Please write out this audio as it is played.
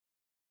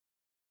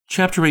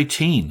Chapter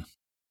 18.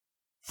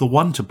 The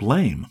One to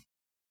Blame.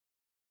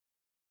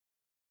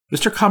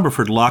 Mr.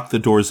 Cumberford locked the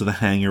doors of the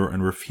hangar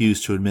and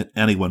refused to admit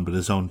anyone but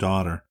his own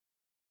daughter.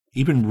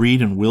 Even Reed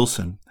and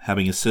Wilson,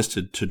 having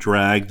assisted to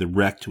drag the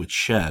wreck to its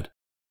shed,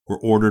 were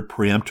ordered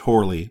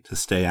peremptorily to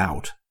stay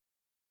out.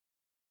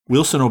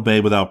 Wilson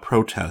obeyed without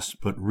protest,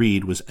 but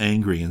Reed was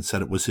angry and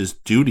said it was his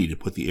duty to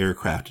put the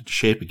aircraft into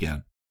shape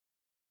again.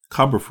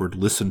 Cumberford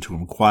listened to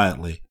him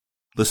quietly,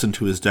 listened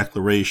to his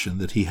declaration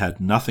that he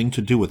had nothing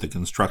to do with the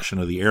construction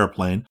of the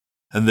airplane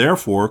and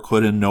therefore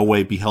could in no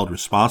way be held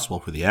responsible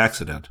for the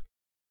accident.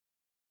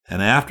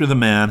 And after the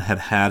man had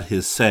had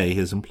his say,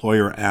 his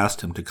employer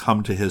asked him to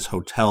come to his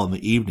hotel in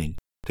the evening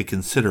to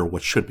consider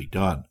what should be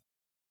done.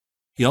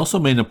 He also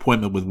made an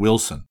appointment with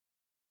Wilson.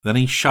 Then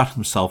he shut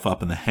himself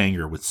up in the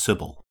hangar with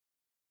Sybil.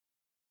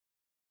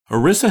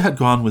 Orissa had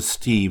gone with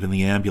Steve in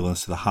the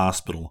ambulance to the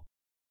hospital,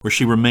 where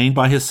she remained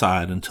by his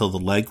side until the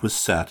leg was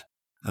set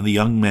and the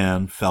young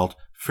man felt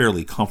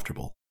fairly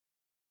comfortable.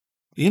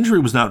 The injury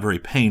was not very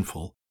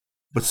painful,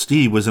 but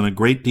Steve was in a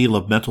great deal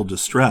of mental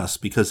distress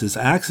because his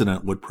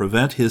accident would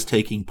prevent his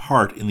taking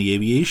part in the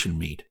aviation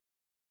meet.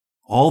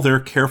 All their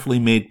carefully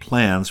made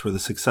plans for the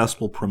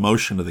successful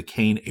promotion of the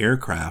Kane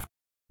aircraft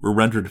were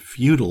rendered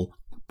futile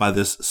by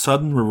this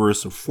sudden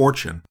reverse of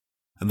fortune,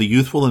 and the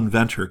youthful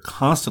inventor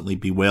constantly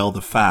bewailed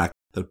the fact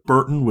that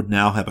Burton would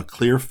now have a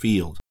clear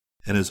field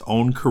and his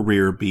own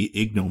career be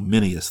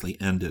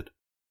ignominiously ended.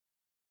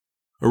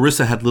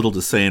 Orissa had little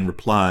to say in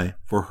reply,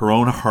 for her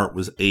own heart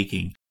was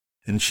aching,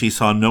 and she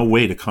saw no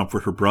way to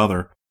comfort her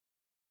brother.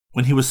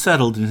 When he was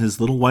settled in his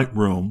little white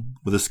room,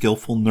 with a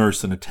skillful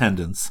nurse in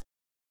attendance,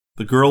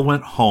 the girl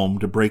went home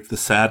to break the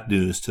sad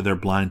news to their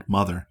blind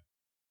mother.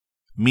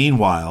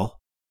 Meanwhile,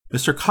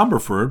 Mr.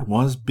 Cumberford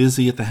was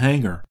busy at the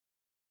hangar.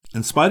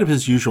 In spite of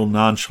his usual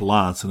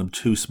nonchalance and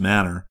obtuse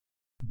manner,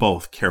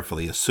 both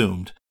carefully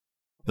assumed,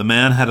 the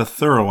man had a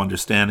thorough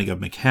understanding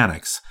of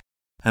mechanics,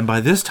 and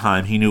by this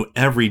time he knew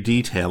every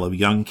detail of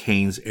young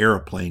Kane's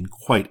aeroplane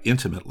quite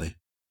intimately.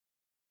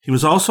 He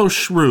was also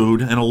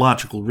shrewd and a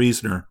logical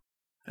reasoner,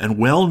 and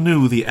well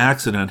knew the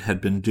accident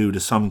had been due to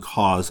some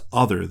cause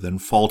other than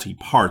faulty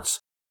parts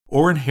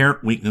or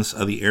inherent weakness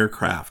of the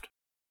aircraft.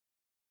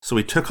 So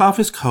he took off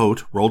his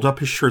coat, rolled up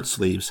his shirt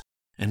sleeves,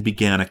 and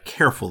began a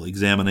careful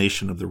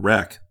examination of the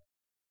wreck.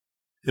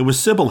 It was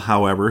Sybil,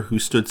 however, who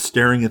stood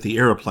staring at the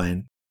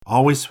aeroplane,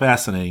 always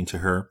fascinating to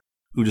her,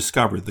 who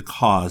discovered the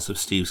cause of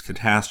Steve's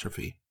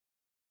catastrophe.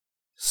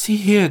 "See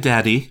here,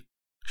 Daddy,"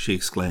 she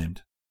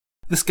exclaimed.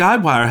 "This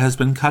guide wire has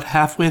been cut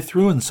halfway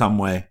through in some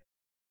way,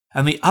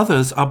 and the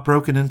others are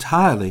broken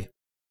entirely."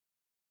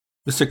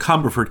 Mr.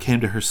 Cumberford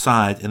came to her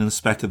side and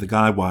inspected the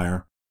guide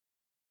wire.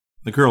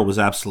 The girl was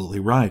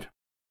absolutely right.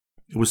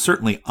 It was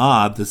certainly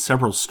odd that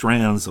several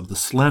strands of the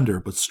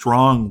slender but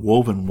strong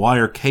woven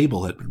wire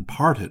cable had been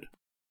parted.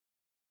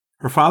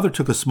 Her father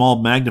took a small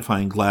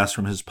magnifying glass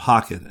from his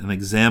pocket and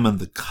examined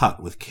the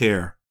cut with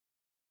care.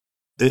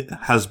 "It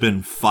has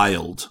been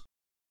filed,"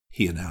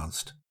 he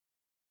announced.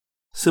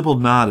 Sybil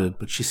nodded,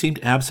 but she seemed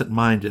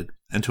absent-minded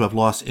and to have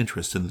lost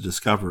interest in the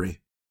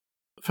discovery.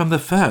 "From the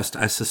first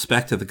I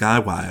suspected the guy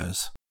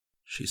wires,"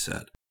 she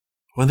said.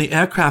 "When the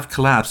aircraft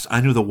collapsed,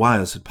 I knew the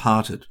wires had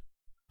parted.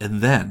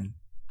 And then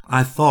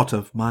I thought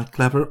of my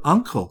clever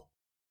uncle."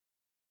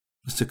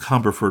 Mr.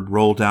 Cumberford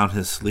rolled down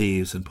his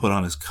sleeves and put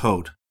on his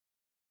coat.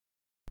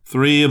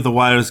 "3 of the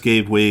wires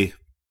gave way,"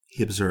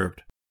 he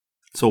observed.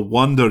 "It's a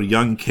wonder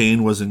young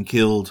Kane wasn't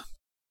killed.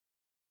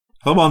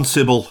 Come on,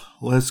 Sybil,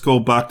 let's go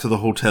back to the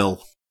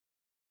hotel."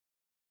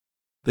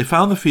 They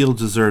found the field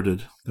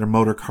deserted, their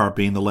motor car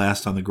being the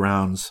last on the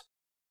grounds.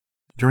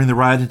 During the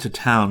ride into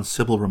town,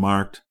 Sybil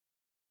remarked,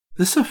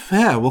 "This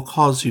affair will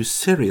cause you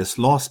serious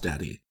loss,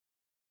 Daddy."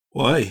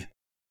 "Why?"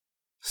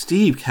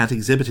 "Steve can't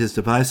exhibit his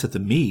device at the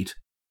meet,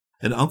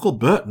 and Uncle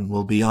Burton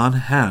will be on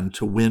hand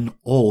to win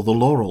all the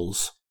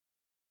laurels."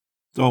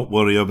 "Don't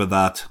worry over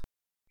that,"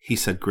 he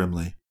said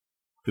grimly.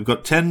 "We've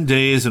got 10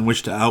 days in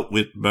which to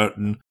outwit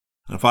Burton,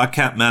 and if I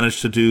can't manage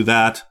to do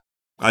that,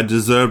 I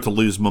deserve to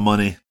lose my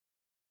money."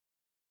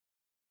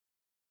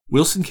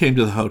 Wilson came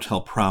to the hotel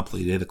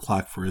promptly at 8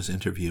 o'clock for his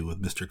interview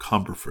with Mr.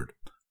 Cumberford,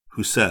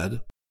 who said,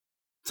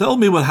 "Tell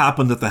me what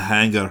happened at the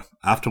hangar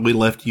after we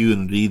left you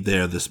and Reed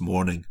there this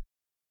morning."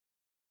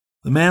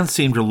 The man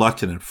seemed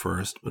reluctant at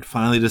first, but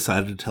finally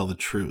decided to tell the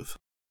truth.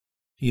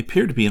 He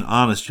appeared to be an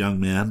honest young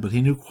man, but he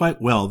knew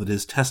quite well that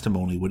his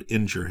testimony would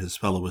injure his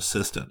fellow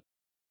assistant.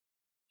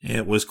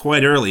 "It was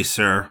quite early,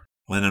 sir,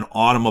 when an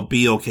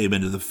automobile came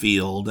into the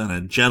field and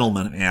a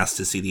gentleman asked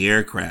to see the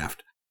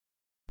aircraft.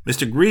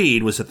 Mr.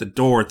 Reed was at the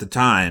door at the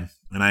time,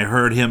 and I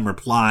heard him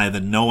reply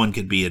that no one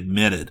could be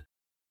admitted.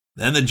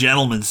 Then the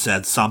gentleman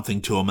said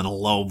something to him in a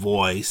low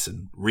voice,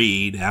 and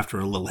Reed, after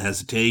a little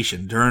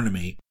hesitation, turned to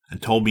me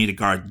and told me to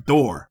guard the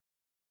door.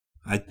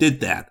 I did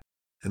that,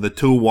 and the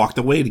two walked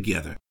away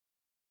together.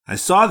 I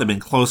saw them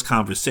in close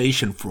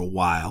conversation for a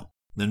while.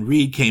 Then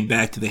Reed came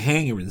back to the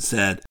hangar and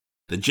said,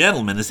 'The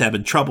gentleman is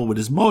having trouble with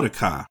his motor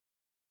car.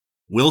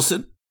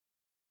 Wilson,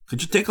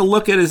 could you take a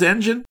look at his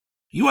engine?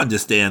 You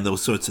understand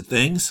those sorts of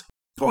things.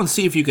 Go and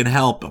see if you can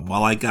help him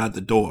while I guard the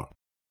door."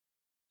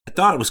 I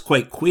thought it was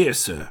quite queer,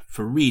 sir,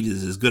 for Reed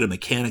is as good a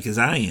mechanic as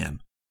I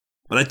am.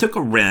 But I took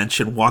a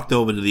wrench and walked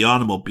over to the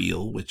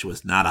automobile, which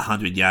was not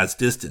 100 yards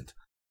distant.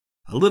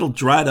 A little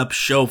dried-up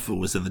chauffeur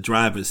was in the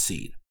driver's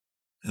seat,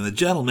 and the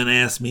gentleman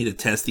asked me to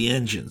test the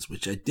engines,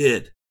 which I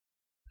did,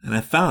 and I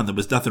found there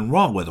was nothing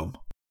wrong with them.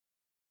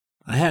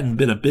 I hadn't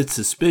been a bit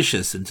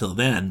suspicious until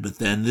then, but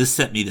then this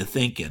set me to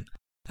thinking,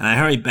 and I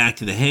hurried back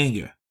to the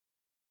hangar.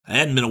 I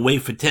hadn't been away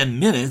for 10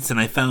 minutes, and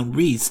I found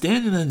Reed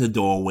standing in the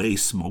doorway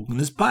smoking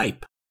his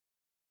pipe.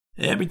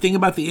 Everything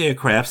about the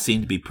aircraft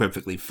seemed to be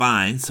perfectly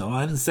fine, so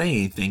I didn't say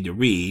anything to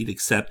Reed,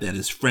 except that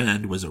his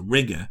friend was a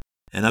rigger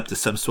and up to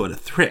some sort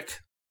of trick.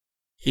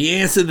 He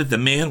answered that the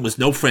man was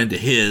no friend of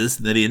his,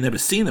 that he had never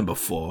seen him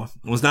before,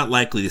 and was not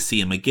likely to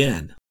see him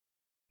again.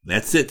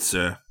 That's it,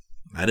 sir.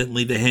 I didn't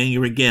leave the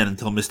hangar again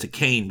until Mr.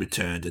 Kane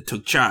returned and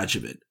took charge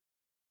of it.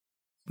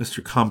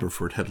 Mr.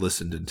 Cumberford had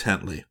listened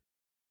intently.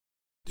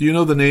 "Do you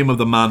know the name of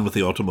the man with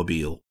the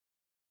automobile?"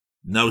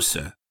 "No,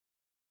 sir."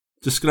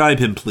 "Describe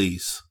him,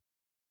 please."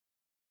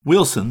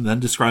 Wilson then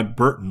described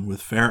Burton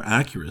with fair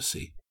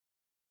accuracy.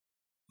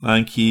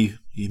 "Thank ye.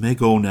 You may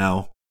go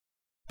now.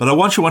 But I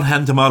want you on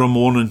hand tomorrow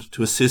morning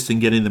to assist in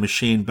getting the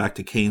machine back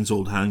to Kane's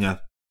old hangar."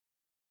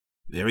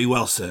 "Very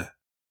well, sir."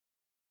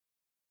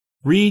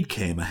 Reed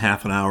came a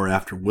half an hour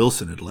after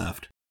Wilson had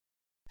left.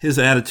 His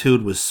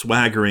attitude was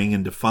swaggering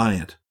and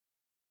defiant.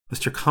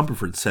 Mr.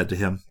 Cumberford said to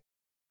him,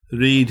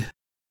 "Reed,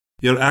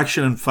 your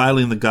action in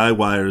filing the guy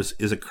wires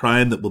is a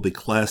crime that will be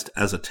classed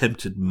as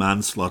attempted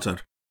manslaughter.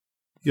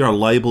 You are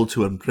liable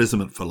to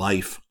imprisonment for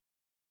life."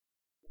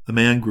 The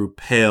man grew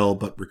pale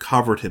but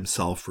recovered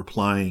himself,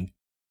 replying,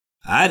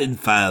 "I didn't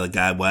file the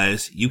guy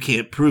wires. You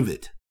can't prove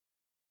it."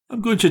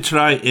 "I'm going to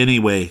try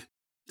anyway,"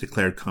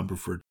 declared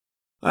Cumberford.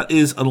 "That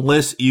is,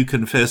 unless you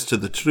confess to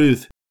the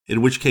truth,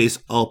 in which case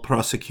I'll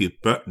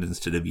prosecute Burton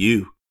instead of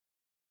you."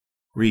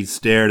 Reed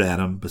stared at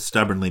him, but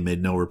stubbornly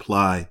made no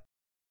reply.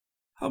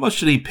 "How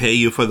much did he pay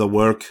you for the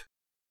work?"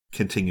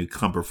 continued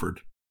Cumberford.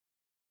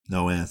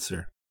 No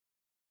answer.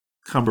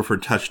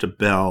 Cumberford touched a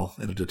bell,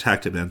 and a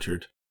detective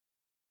entered.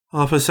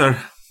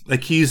 "Officer, I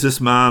accuse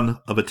this man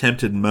of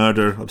attempted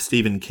murder of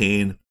Stephen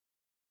Kane.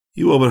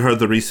 You overheard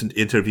the recent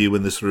interview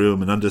in this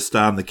room and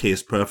understand the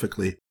case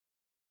perfectly,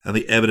 and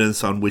the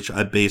evidence on which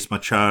I base my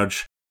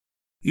charge.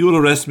 You will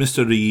arrest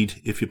Mr.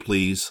 Reed, if you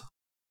please."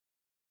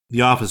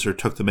 The officer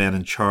took the man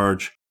in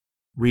charge.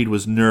 Reed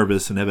was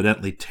nervous and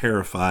evidently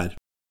terrified,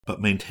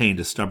 but maintained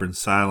a stubborn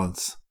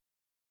silence.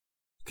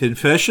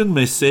 "Confession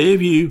may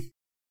save you,"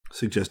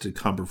 suggested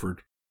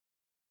Cumberford.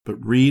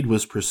 But Reed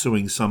was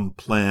pursuing some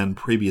plan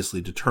previously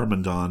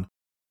determined on,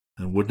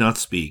 and would not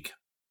speak,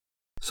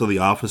 so the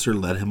officer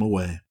led him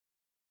away.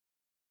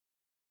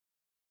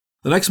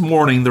 The next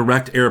morning, the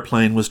wrecked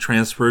airplane was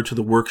transferred to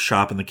the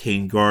workshop in the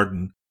Kane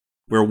garden,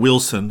 where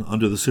Wilson,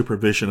 under the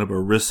supervision of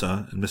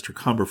Orissa and Mr.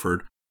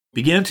 Cumberford,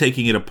 began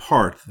taking it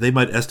apart that they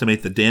might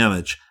estimate the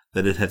damage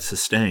that it had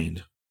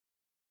sustained.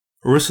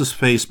 Orissa's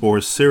face bore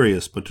a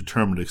serious but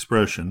determined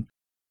expression,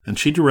 and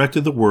she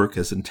directed the work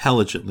as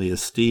intelligently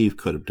as Steve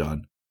could have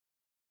done.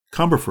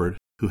 Cumberford,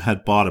 who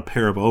had bought a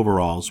pair of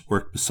overalls,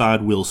 worked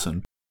beside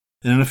Wilson,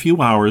 and in a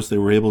few hours they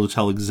were able to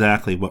tell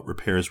exactly what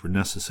repairs were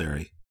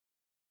necessary.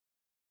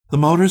 "The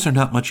motors are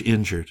not much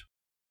injured,"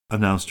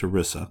 announced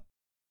Orissa,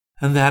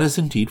 "and that is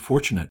indeed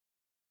fortunate.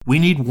 We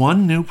need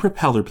one new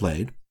propeller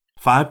blade,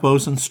 5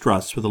 bows and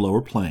struts for the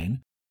lower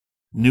plane,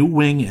 new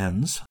wing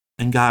ends,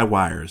 and guy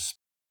wires,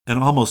 and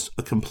almost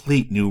a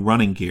complete new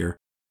running gear.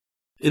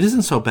 It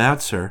isn't so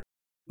bad, sir.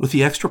 With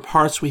the extra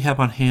parts we have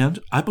on hand,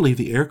 I believe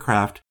the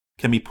aircraft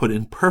can be put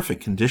in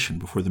perfect condition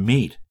before the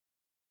meet."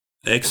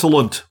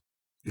 "Excellent!"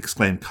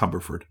 exclaimed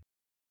Cumberford.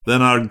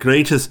 "Then our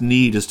greatest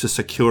need is to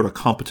secure a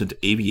competent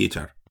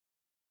aviator."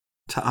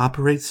 "To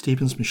operate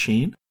Stephen's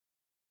machine?"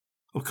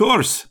 "Of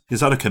course.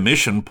 He's out of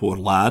commission, poor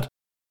lad.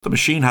 The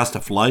machine has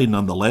to fly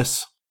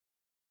nonetheless."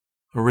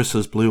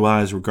 Orissa's blue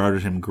eyes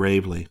regarded him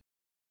gravely.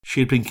 She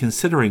had been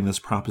considering this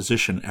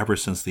proposition ever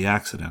since the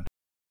accident.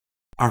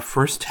 "Our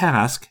first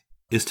task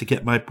is to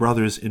get my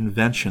brother's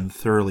invention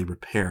thoroughly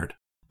repaired."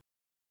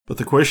 "But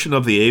the question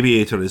of the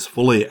aviator is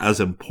fully as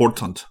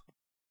important,"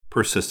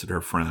 persisted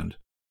her friend.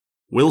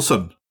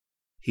 "Wilson,"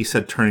 he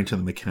said, turning to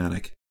the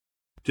mechanic,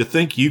 "do you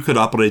think you could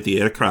operate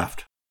the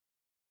aircraft?"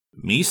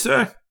 "Me,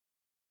 sir?"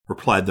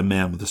 replied the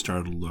man with a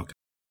startled look.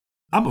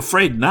 "I'm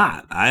afraid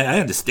not. I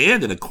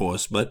understand it, of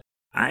course, but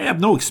I have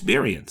no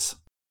experience."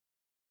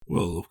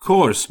 "Well, of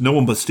course, no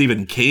one but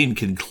Stephen Kane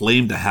can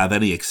claim to have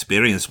any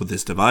experience with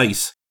this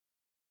device,"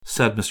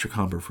 said Mr.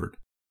 Cumberford.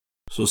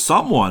 "So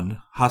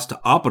someone has to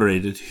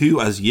operate it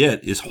who as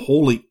yet is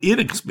wholly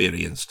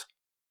inexperienced."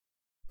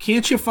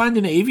 "Can't you find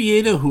an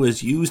aviator who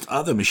has used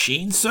other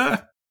machines,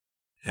 sir?"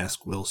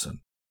 asked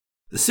Wilson.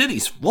 "The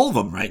city's full of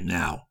them right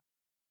now."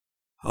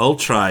 "I'll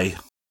try,"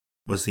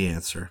 was the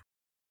answer.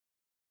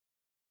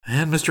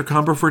 And Mr.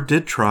 Cumberford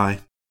did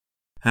try.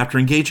 After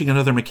engaging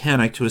another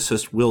mechanic to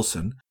assist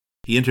Wilson,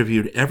 he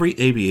interviewed every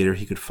aviator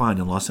he could find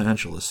in Los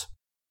Angeles.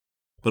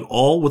 but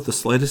all with the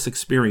slightest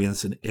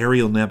experience in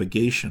aerial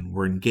navigation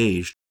were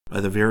engaged by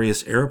the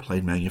various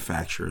airplane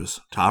manufacturers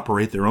to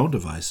operate their own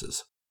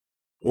devices,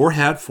 or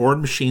had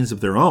foreign machines of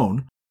their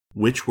own,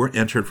 which were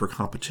entered for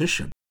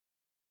competition.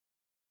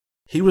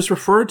 He was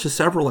referred to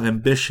several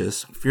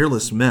ambitious,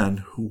 fearless men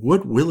who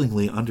would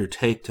willingly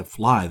undertake to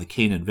fly the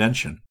Kane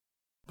invention,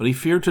 but he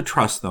feared to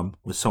trust them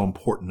with so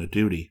important a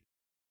duty.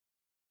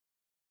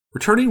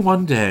 Returning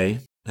one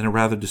day, in a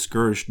rather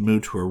discouraged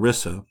mood to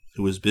Orissa,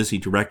 who was busy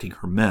directing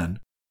her men,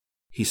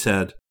 he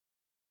said,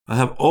 "I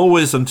have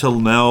always until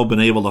now been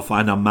able to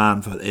find a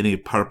man for any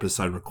purpose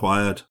I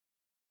required,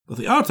 but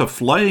the art of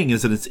flying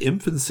is in its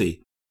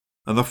infancy,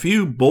 and the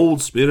few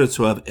bold spirits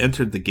who have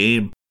entered the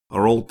game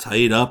are all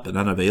tied up and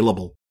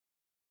unavailable.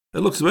 It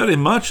looks very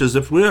much as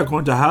if we are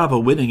going to have a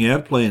winning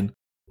airplane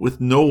with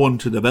no one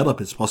to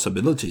develop its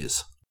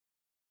possibilities."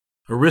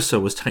 Orissa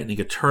was tightening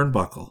a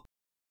turnbuckle.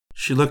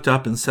 She looked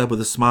up and said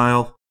with a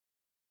smile,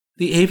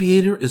 "The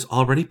aviator is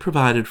already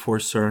provided for,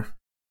 sir."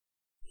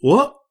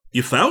 "What?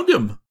 You found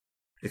him?"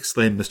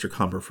 exclaimed Mr.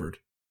 Cumberford.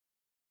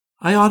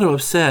 "I ought to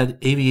have said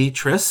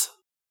aviatress,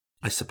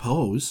 I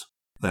suppose,"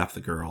 laughed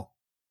the girl.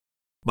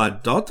 "My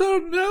daughter?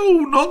 No,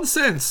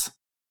 nonsense."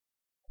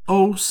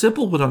 "Oh,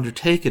 Sybil would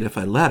undertake it if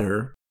I let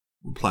her,"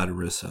 replied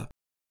Orissa.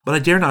 "But I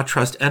dare not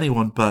trust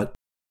anyone but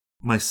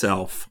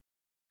myself.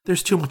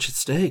 There's too much at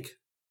stake."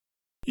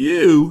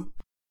 "You?"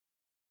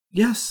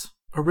 "Yes,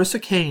 Orissa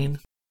Kane.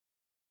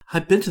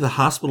 I've been to the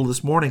hospital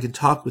this morning and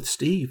talked with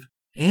Steve,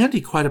 and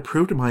he quite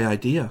approved of my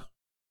idea."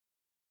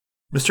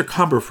 Mr.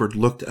 Cumberford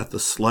looked at the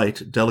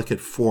slight, delicate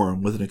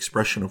form with an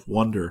expression of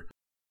wonder.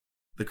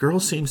 The girl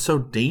seemed so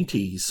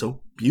dainty,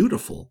 so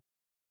beautiful,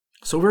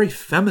 so very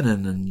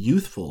feminine and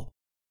youthful,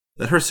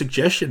 that her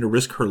suggestion to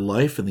risk her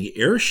life in the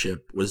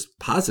airship was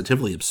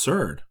positively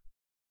absurd.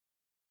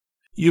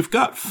 "You've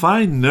got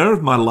fine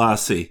nerve, my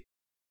lassie,"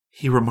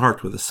 he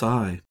remarked with a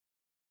sigh.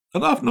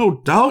 "And I've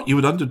no doubt you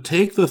would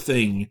undertake the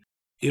thing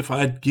if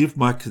I'd give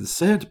my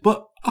consent,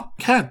 but I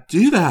can't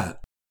do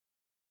that."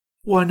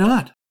 "Why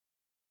not?"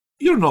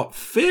 "You're not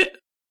fit."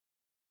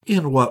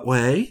 "In what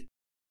way?"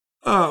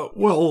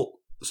 Well,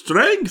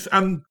 strength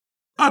and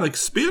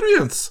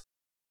experience.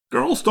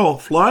 Girls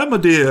don't fly, my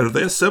dear.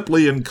 They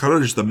simply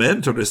encourage the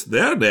men to risk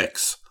their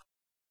necks."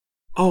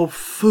 "Oh,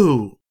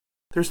 phoo!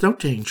 There's no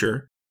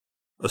danger,"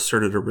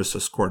 asserted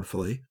Orissa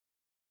scornfully.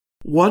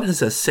 "One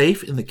is as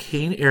safe in the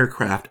Kane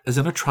aircraft as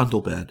in a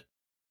trundle bed."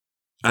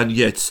 "And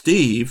yet,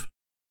 Steve—"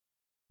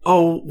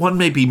 "Oh, one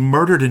may be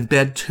murdered in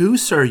bed too,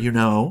 sir, you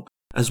know,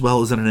 as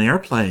well as in an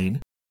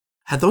airplane.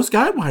 Had those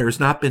guide wires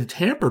not been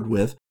tampered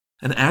with,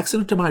 an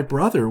accident to my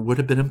brother would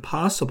have been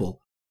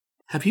impossible.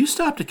 Have you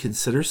stopped to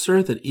consider,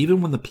 sir, that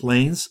even when the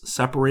planes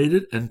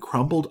separated and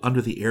crumbled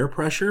under the air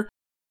pressure,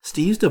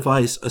 Steve's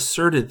device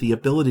asserted the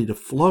ability to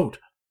float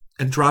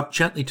and drop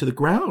gently to the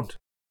ground?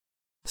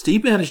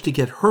 Steve managed to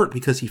get hurt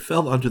because he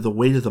fell under the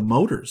weight of the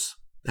motors.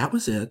 That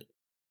was it.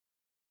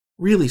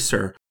 Really,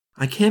 sir,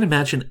 I can't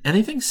imagine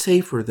anything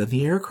safer than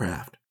the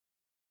aircraft.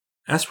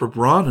 As for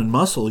brawn and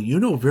muscle, you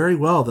know very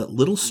well that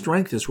little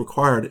strength is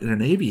required in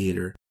an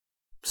aviator.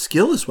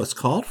 Skill is what's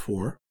called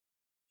for,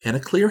 and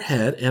a clear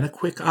head and a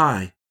quick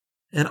eye,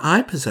 and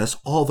I possess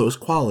all those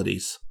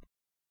qualities."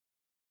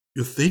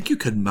 "You think you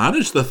can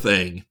manage the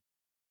thing?"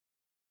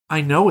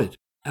 "I know it,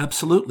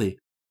 absolutely.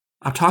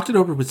 I've talked it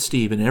over with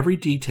Steve in every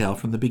detail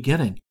from the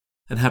beginning,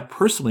 and have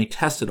personally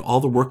tested all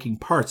the working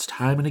parts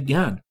time and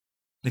again,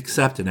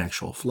 except in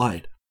actual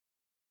flight."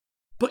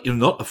 "But you're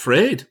not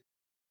afraid?"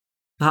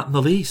 "Not in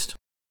the least."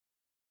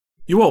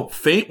 "You won't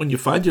faint when you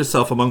find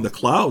yourself among the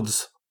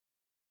clouds?"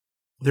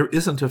 "There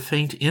isn't a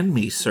faint in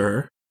me,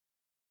 sir."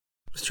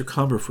 Mr.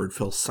 Cumberford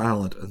fell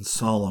silent and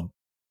solemn.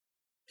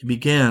 He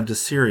began to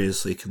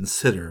seriously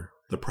consider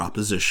the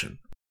proposition.